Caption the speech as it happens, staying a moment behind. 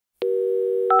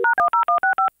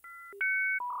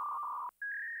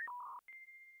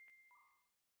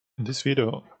In this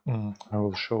video, I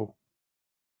will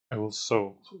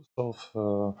solve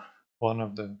one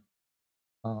of the,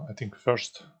 I think,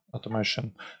 first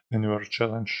automation in your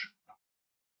challenge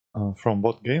from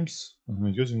both games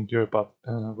using UiPath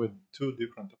with two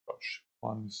different approaches.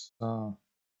 One is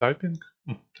type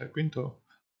into,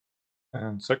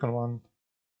 and second one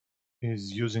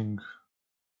is using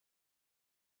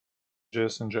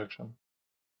JS injection.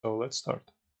 So let's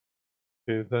start.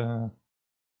 Okay, the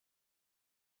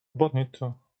bot need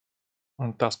to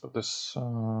task of this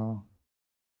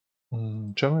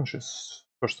challenge is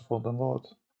first of all download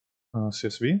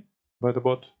CSV by the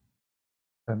bot,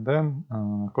 and then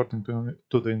according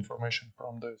to the information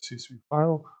from the CSV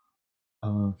file,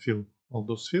 fill all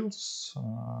those fields,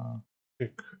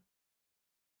 click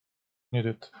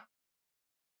needed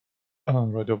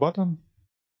radio button,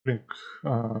 click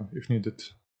if needed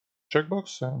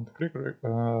checkbox, and click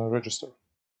register.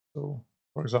 So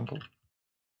for example,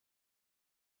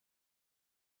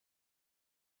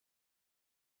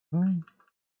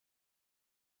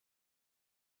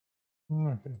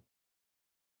 okay,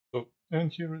 so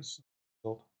and here is the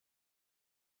result.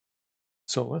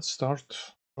 So let's start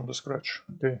from the scratch.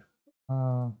 Okay,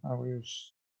 I will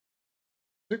use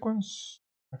sequence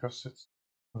because it's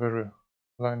very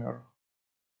linear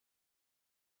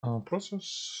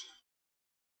process.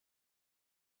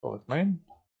 Call it main.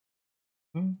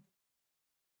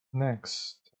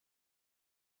 Next,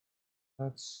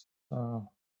 let's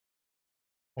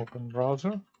open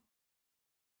browser.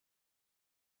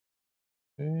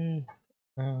 Okay,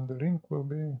 and the link will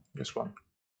be this one.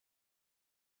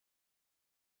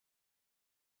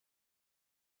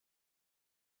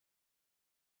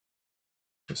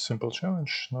 A simple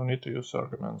challenge, no need to use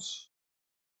arguments.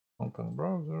 Open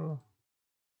browser.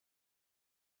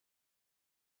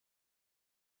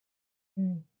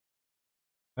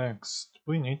 Next,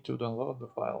 we need to download the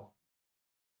file.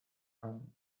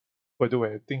 By the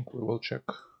way, I think I will check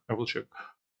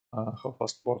how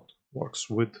fast bot works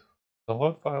with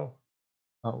download file,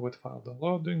 with file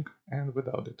downloading, and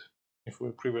without it, if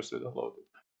we previously downloaded.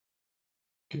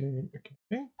 Okay.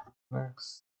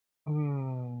 Next,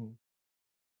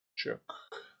 check.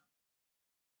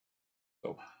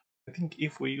 So I think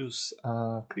if we use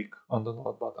click on the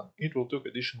download button, it will take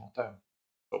additional time.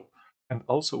 So, and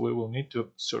also we will need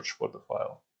to search for the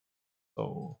file.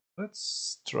 So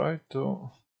let's try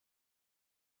to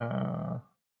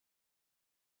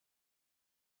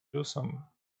do some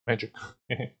magic.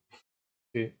 Okay.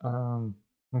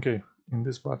 Okay. In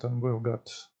this button we've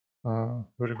got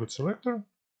very good selector.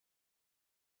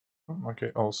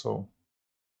 Okay. Also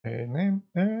a name,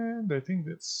 and I think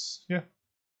that's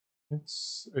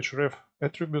it's href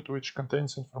attribute which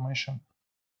contains information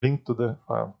linked to the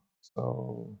file.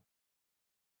 So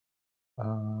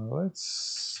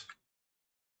let's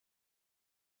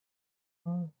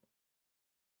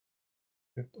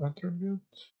get attribute.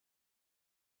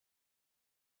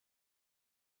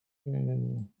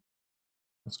 Okay.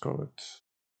 Let's call it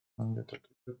get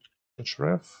attribute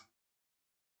href.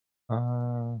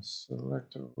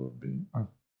 Selector will be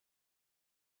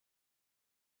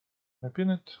I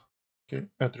pin it. Okay,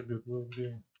 attribute will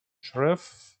be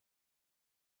href.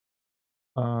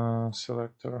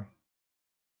 Selector,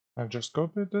 I just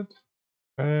copied it,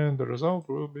 and the result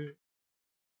will be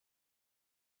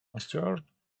str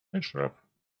href.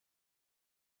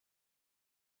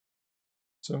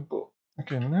 Simple.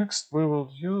 Okay, next we will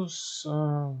use,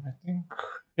 I think,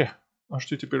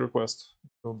 HTTP request.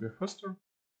 It will be faster.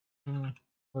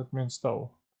 Let me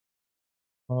install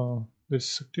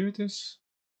these activities.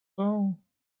 So,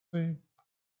 see.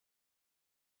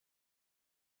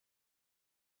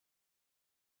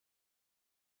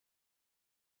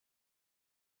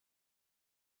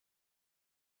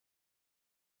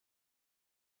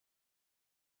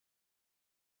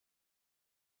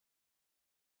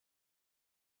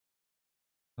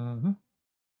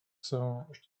 So,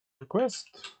 request.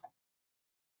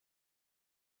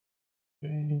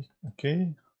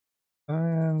 Okay,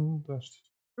 and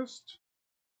request.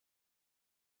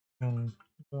 And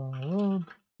download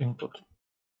input.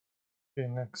 Okay,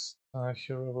 next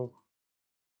here I will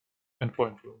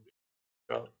endpoint will be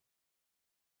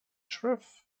href,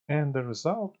 and the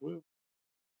result will.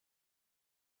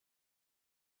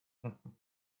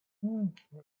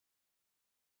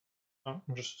 I'm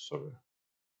just sorry,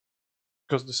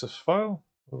 because this is file.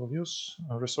 We will use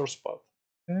a resource path,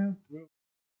 and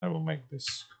I will make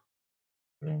this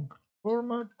string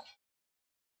format.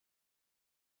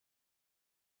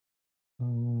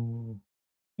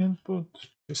 Input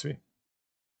CSV.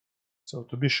 So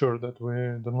to be sure that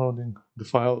we're downloading the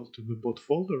file to the bot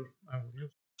folder, I will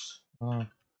use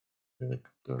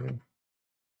directory,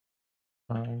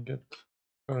 get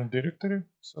current directory.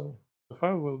 So the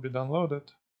file will be downloaded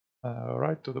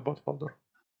right to the bot folder.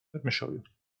 Let me show you.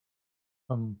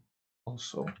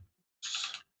 Also,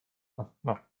 oh,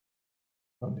 no,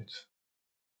 don't need.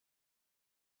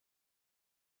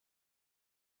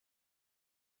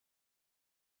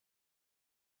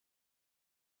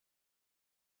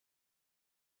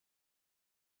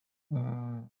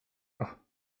 Oh,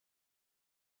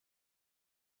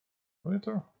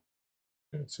 later.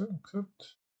 It's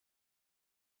accept.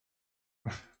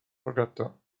 Forgot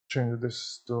to change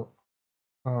this to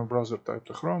browser type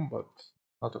to Chrome, but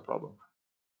not a problem.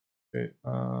 Okay,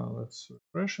 let's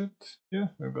refresh it. Yeah,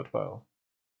 we've got file.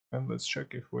 And let's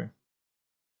check if we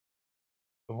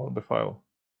download the file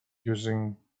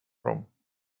using Chrome.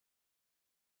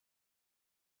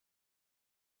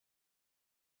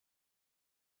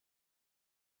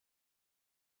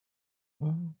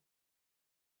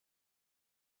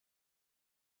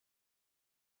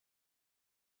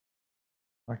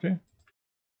 Okay.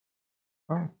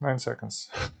 Oh, 9 seconds.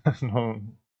 No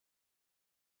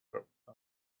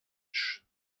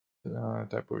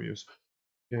type we use.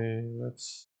 Okay,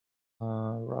 let's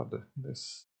run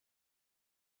this.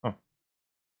 Oh,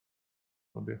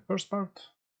 will be first part.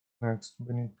 Next,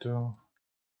 we need to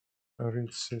read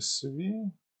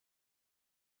CSV.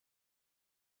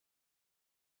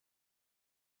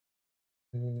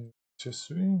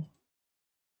 CSV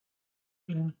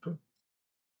input.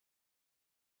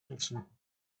 Let's see.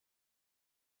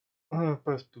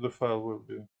 Path to the file will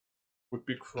be we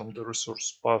pick from the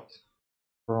resource path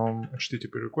from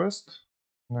HTTP request.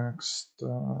 Next,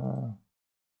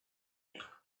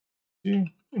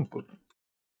 input.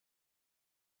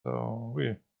 So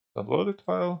we downloaded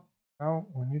file. Now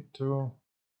we need to,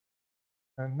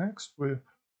 and next we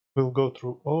will go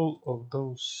through all of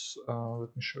those.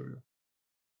 Let me show you.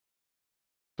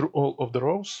 Through all of the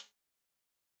rows,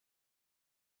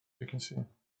 you can see,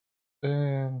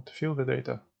 and fill the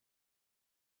data.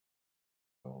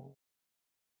 So,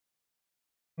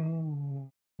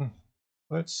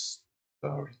 let's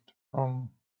start from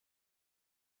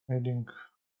heading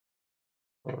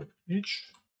for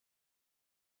each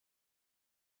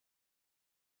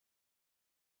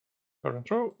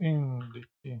current row in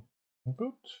the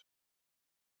input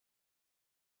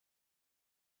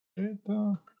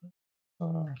data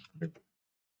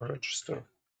register.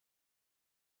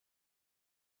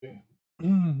 Okay.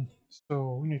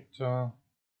 So we need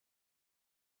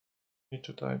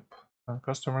to type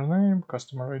customer name,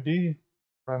 customer ID,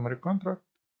 primary contact,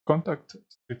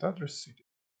 street address, city.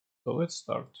 So let's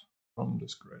start from the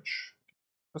scratch.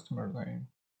 Customer name.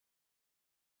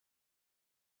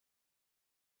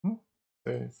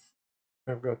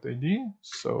 I've got ID,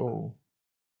 so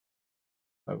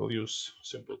I will use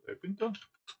simple type into.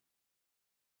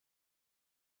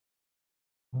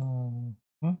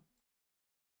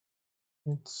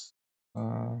 It's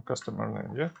customer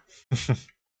name, yeah. I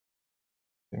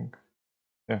think,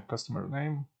 yeah, customer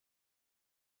name.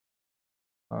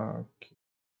 Okay.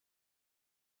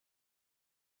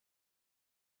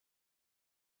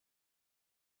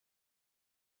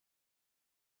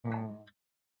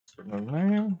 Customer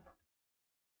name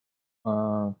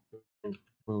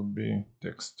will be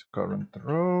text current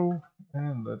row,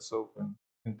 and let's open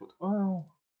input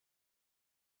file.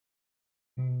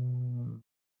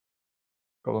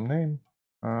 Column name,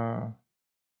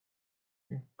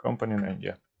 company name,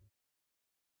 yeah.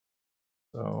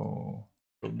 So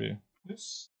it will be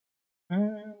this,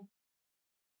 and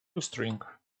to string.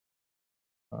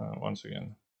 Once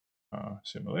again,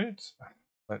 simulate.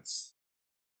 Let's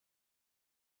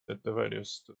set the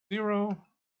values to 0.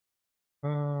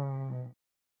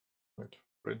 Wait,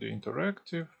 ready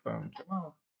interactive, and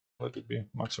let it be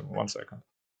maximum 1 second.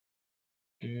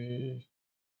 Okay.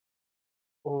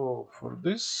 Oh, for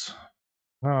this,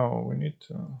 now we need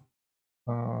to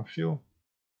fill.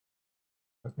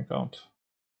 Let me count.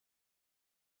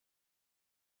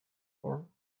 4,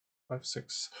 5,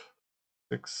 6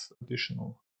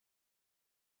 additional.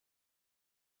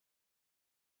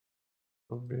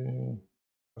 Will be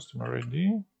customer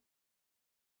ID,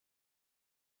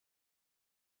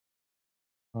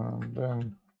 and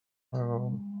then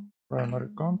primary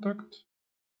contact,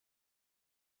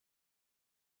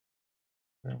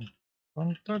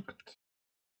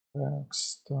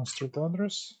 next street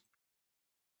address,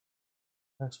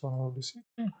 next one will be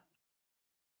city,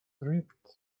 street,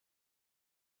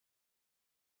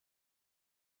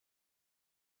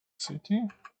 city,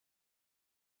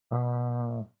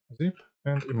 zip,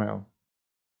 and email.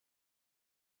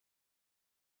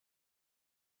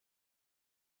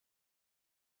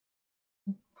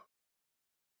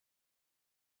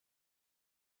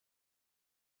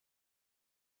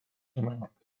 email.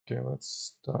 Okay,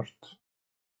 let's start.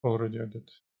 Already added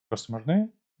customer name.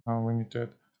 Now we need to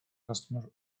add customer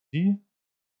ID.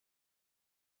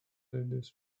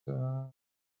 This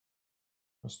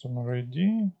customer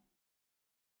ID.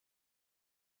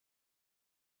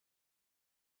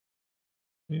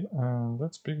 And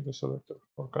let's pick the selector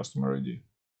for customer ID.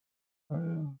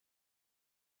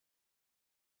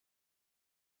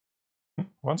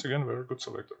 Once again, very good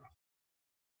selector.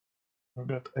 We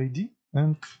got ID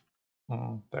and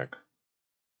tag.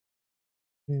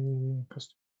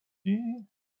 Customer ID.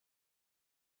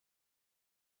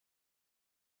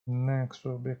 Next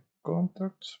will be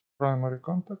contact, primary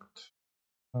contact.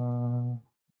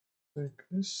 Take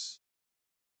this.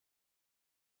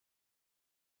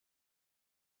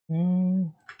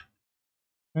 And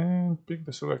pick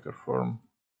the selector form.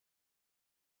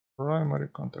 Primary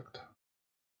contact.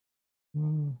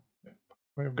 Yep.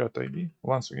 We've got ID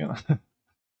once again.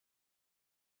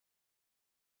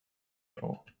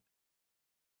 So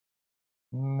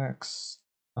next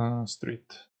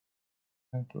street.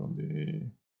 It will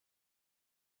be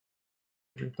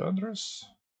street address.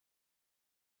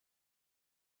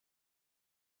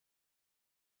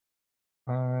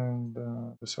 And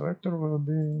the selector will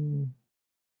be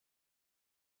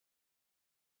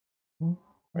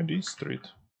ID street.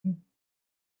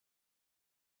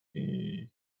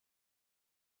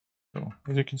 So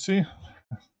as you can see,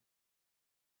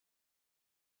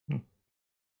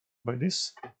 by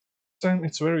this time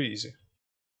it's very easy.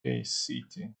 Okay,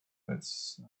 city.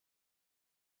 Let's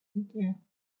city.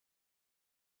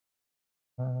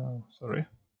 Sorry.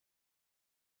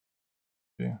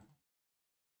 Okay.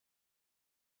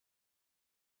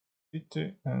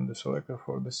 City, and the selector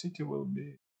for the city will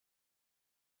be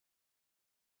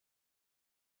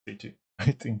city.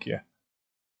 I think, yeah.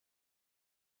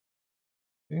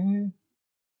 Okay.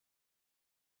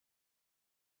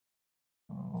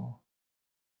 Oh,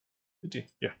 city,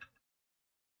 yeah.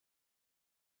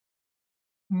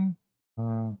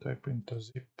 Type into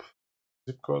zip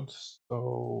code.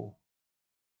 So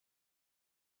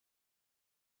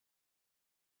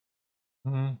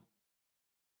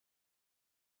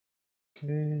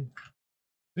okay,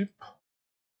 zip.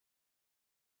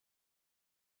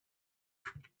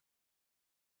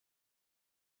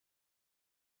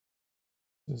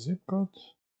 The zip code.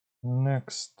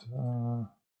 Next,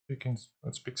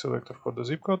 let's pick selector for the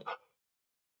zip code.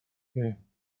 Okay,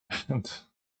 and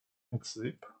it's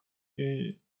zip.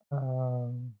 Okay,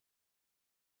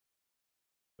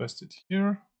 paste it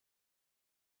here.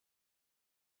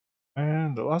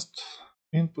 And the last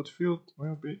input field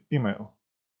will be email.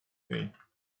 Okay.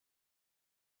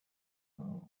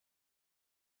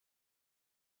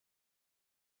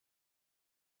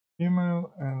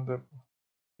 Email, and the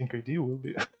think ID will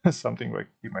be something like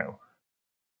email.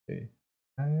 Okay.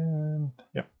 And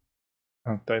yeah.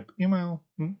 And type email,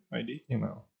 ID,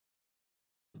 email.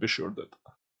 To be sure that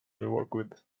we work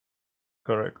with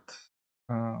correct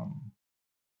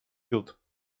field.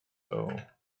 So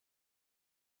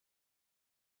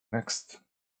next,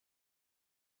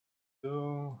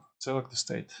 to select the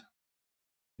state.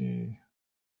 And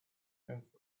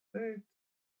state.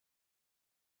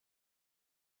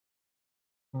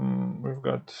 We've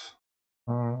got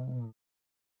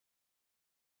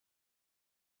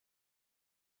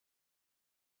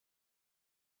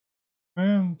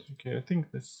and okay, I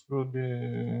think this will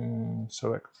be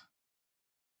select.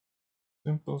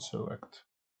 Simple select.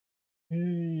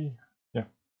 Okay. Yeah.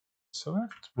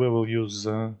 Select. We will use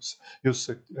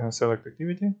select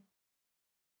activity.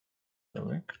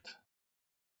 Select.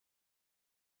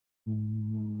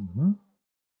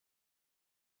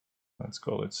 Let's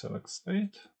call it select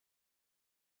state.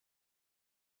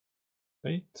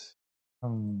 State.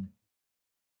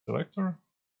 Selector.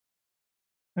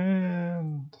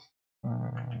 And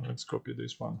let's copy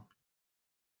this one.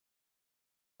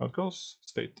 How it goes?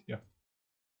 State. Yeah.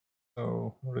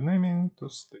 So renaming to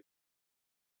state.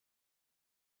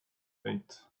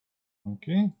 State.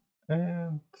 Okay.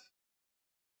 And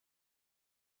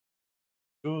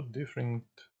two different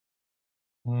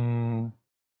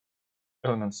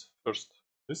elements. First,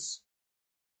 this.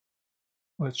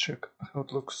 Let's check how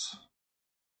it looks.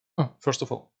 Oh, first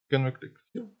of all, can we click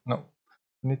here? No,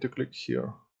 we need to click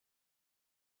here.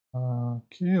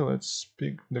 Okay, let's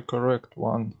pick the correct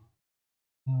one.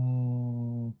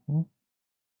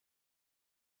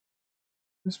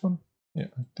 This one? Yeah,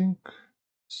 I think.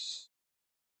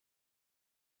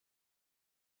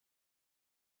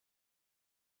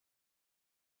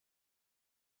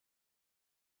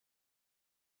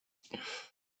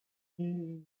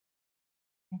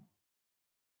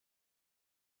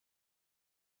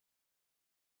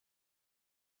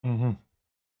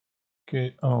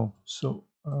 Okay. Oh, so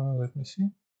let me see.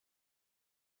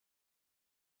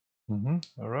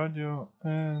 Radio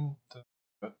and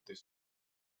got this.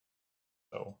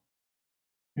 So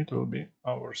it will be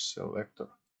our selector.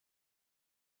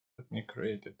 Let me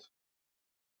create it.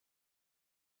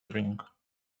 String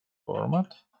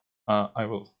format. I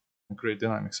will create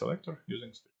dynamic selector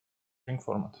using string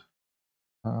format.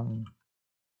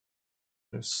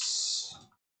 This.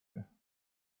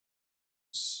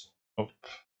 Oh,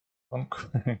 wrong,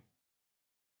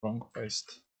 wrong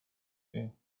paste.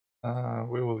 Okay.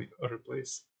 We will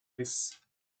replace this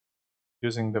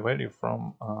using the value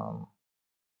from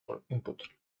for input.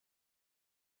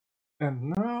 And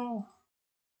now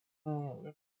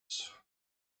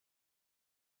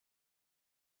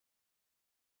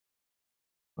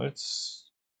let's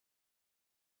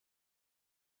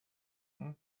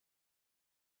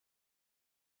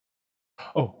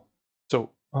oh,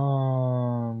 so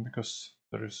because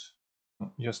there is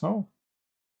yes no,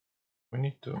 we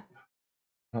need to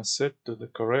set to the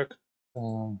correct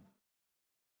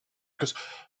because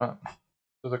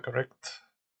to the correct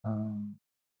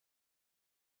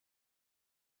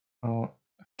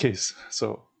case.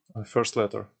 So first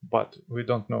letter, but we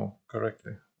don't know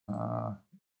correctly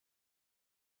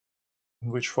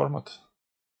in which format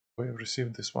we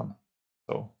received this one.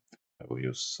 So I will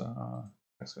use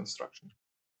as construction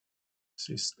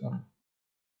system.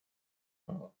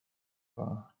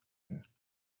 It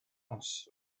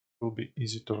will be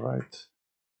easy to write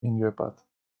in your path.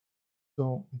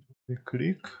 So we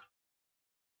click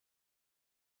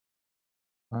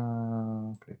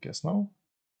click yes no.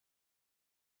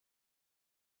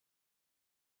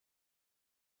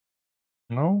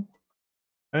 No.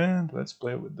 And let's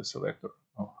play with the selector.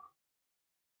 Oh.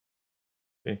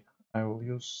 Okay, I will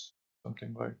use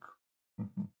something like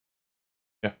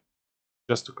yeah,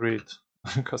 just to create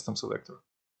a custom selector.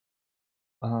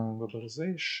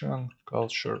 Globalization,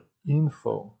 culture,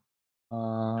 info,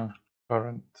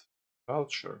 current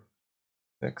culture,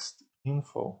 text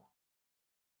info,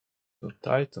 the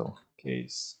title,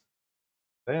 case.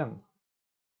 Then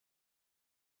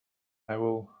I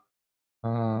will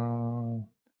and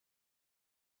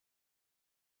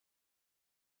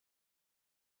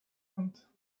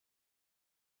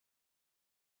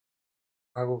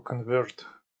I will convert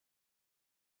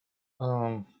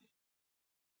a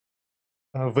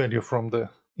value from the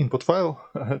input file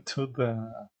to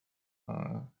the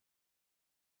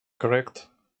correct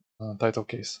title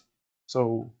case.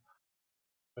 So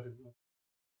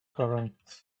current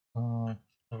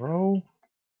row.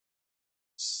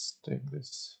 Let's take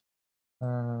this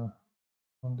on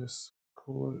this.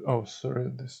 Oh,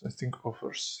 sorry. This I think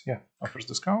offers. Yeah, offers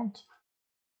discount.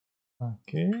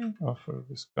 Okay, offer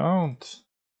discount.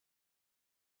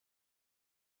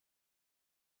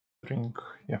 String.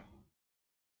 Yeah.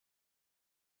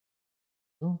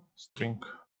 So, string.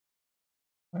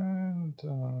 And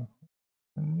I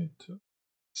need to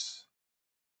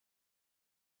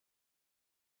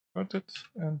cut it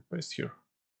and paste here.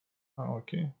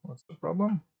 Okay, what's the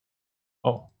problem?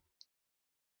 Oh,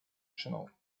 optional.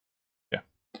 Yeah.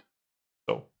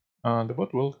 So the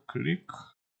bot will click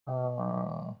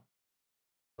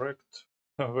correct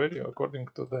value according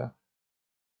to the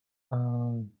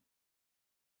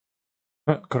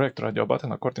correct radio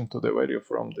button according to the value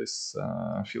from this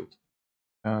field.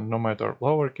 And no matter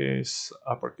lowercase,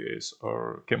 uppercase,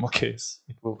 or camel case,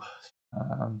 it will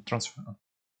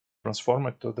transform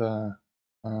it to the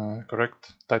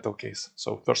correct title case.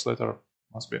 So first letter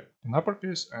must be in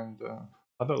uppercase and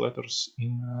other letters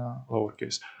in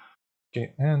lowercase.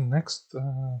 Okay, and next,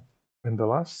 and the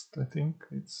last, I think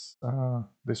it's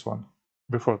this one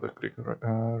before the click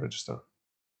register.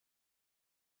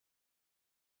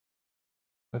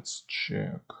 Let's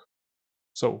check.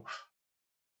 So,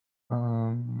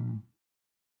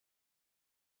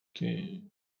 okay,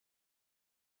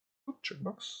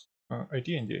 checkbox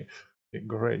ID and DA. Okay,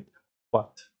 great,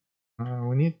 but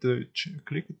we need to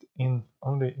click it in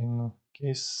only in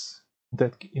case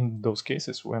that in those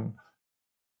cases when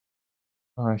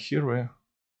here we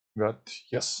got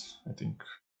yes, I think.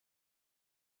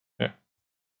 Yeah.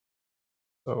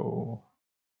 So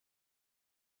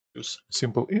use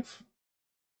simple if.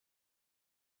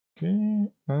 Okay,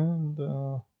 and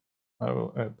I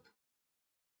will add.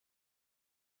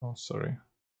 Oh, sorry.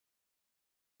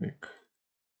 Click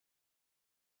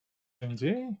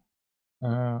NDA.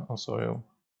 Also,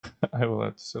 I will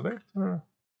add selector.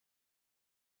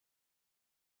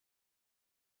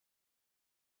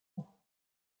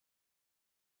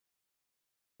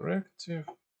 Corrective.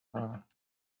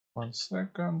 1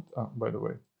 second. By the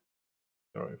way,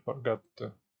 sorry, I forgot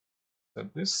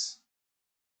set this.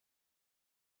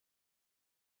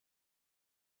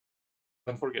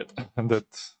 Don't forget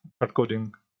that hard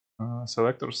coding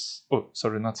selectors, oh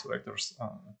sorry, not selectors,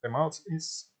 timeouts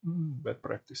is bad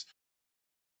practice.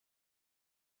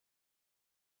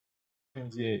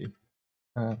 NDA,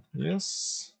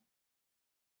 yes,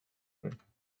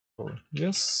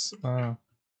 yes,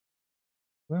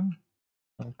 then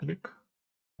click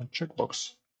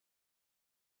checkbox.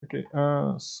 Okay,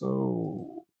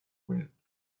 so with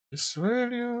this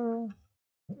value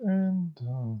and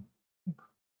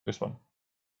this one.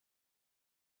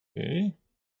 Okay,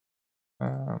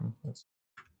 let's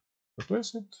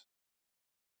replace it.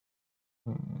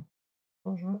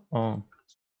 Oh,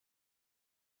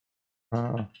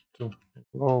 to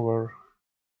lower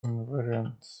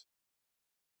invariant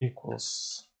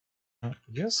equals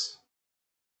yes.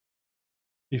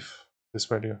 If this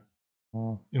value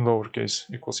in lowercase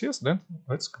equals yes, then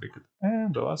let's click it.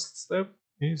 And the last step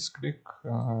is click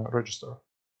register.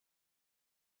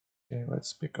 Okay,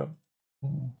 let's pick up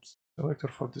selector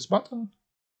for this button.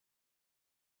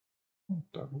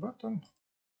 Tag button.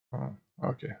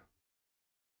 Okay.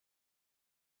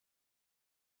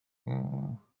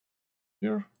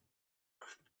 Here.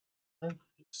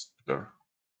 Register.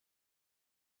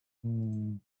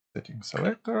 Setting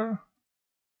selector.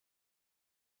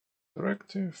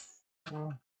 Directive.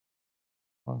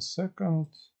 1 second.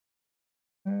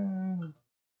 And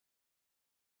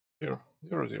here,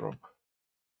 0, 0.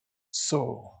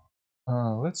 So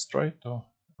let's try to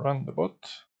run the bot.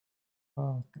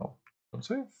 No, don't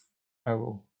save. I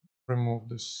will remove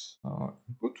this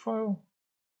input file.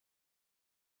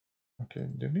 Okay,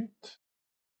 delete.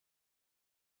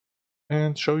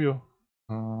 And show you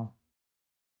how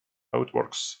it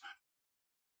works.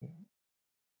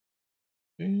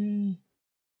 Okay.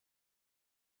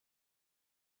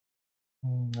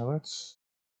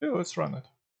 Let's run it.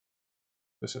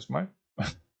 This is my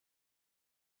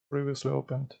previously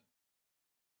opened.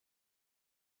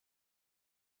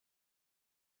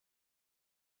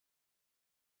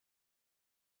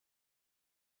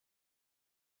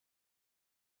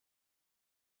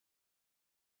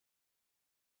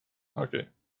 Okay,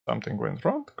 something went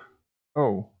wrong.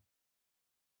 Oh.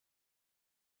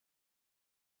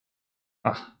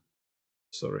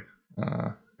 Sorry.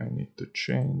 I need to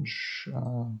change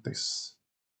this.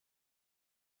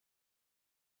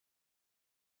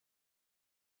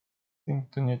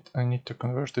 I need to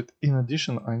convert it. In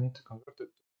addition, I need to convert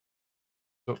it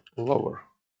to lower.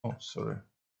 Oh, sorry.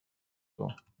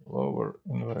 So lower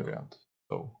invariant.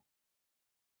 So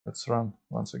let's run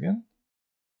once again.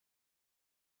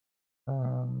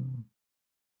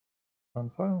 Run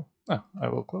file. I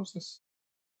will close this.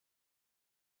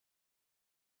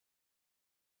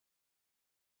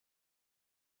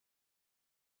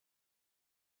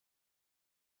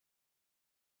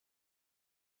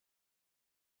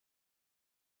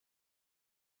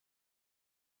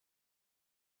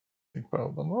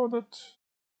 File downloaded.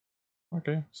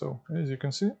 Okay, so as you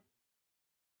can see,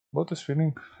 bot is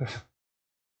filling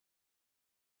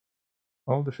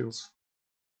all the fields.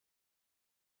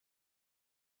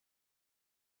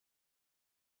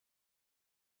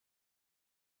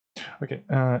 Okay,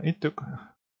 it took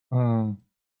I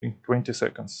think 20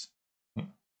 seconds,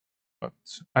 but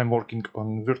I'm working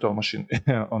on virtual machine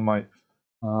on my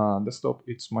desktop.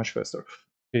 It's much faster.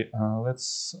 Okay,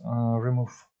 let's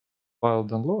remove file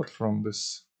download from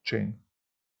this chain.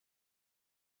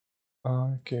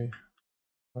 Okay,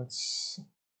 let's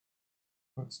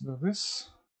do this,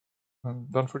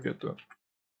 and don't forget to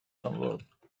download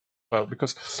file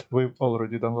because we've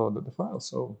already downloaded the file.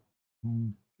 So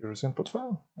here is input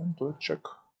file, and let's check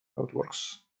how it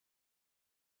works.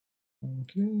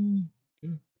 Okay,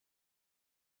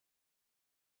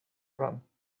 run.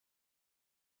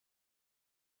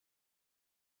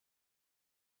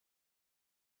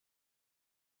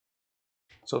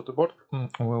 So the bot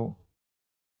will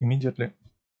immediately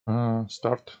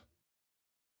start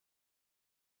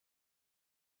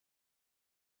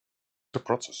the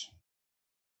process.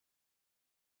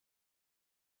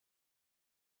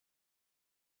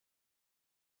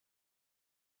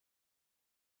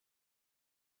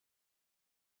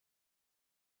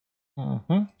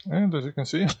 And as you can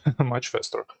see, much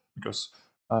faster because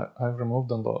I removed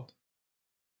download.